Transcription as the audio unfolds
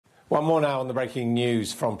One more now on the breaking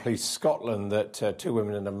news from Police Scotland that two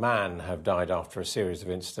women and a man have died after a series of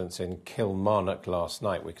incidents in Kilmarnock last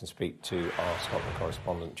night. We can speak to our Scotland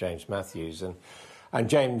correspondent, James Matthews. And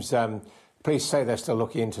James, police say they're still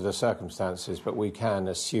looking into the circumstances, but we can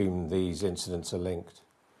assume these incidents are linked.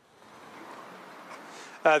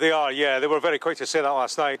 They are, yeah. They were very quick to say that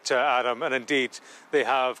last night, Adam, and indeed they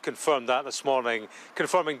have confirmed that this morning,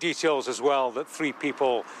 confirming details as well that 3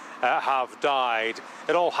 people have died.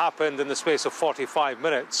 It all happened in the space of 45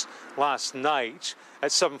 minutes last night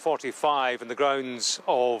at 7:45 in the grounds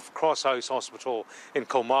of Crosshouse Hospital in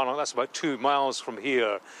Kilmarnock. That's about 2 miles from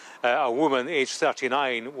here. A woman, aged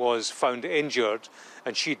 39, was found injured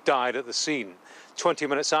and she died at the scene. 20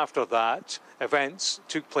 minutes after that, events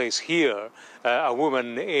took place here. A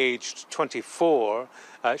woman aged 24,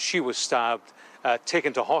 she was stabbed,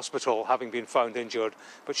 taken to hospital, having been found injured,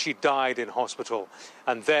 but she died in hospital.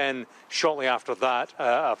 And then, shortly after that,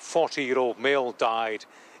 a 40-year-old male died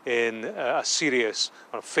in a serious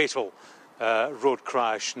or fatal road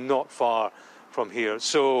crash not far from here.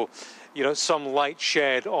 So, you know, some light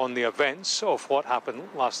shed on the events of what happened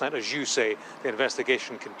last night. As you say, the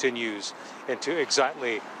investigation continues into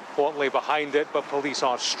exactly what lay behind it, but police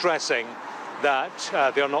are stressing that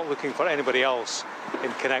they are not looking for anybody else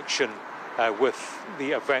in connection with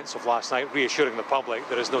the events of last night, reassuring the public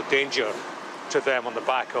there is no danger to them on the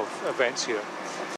back of events here.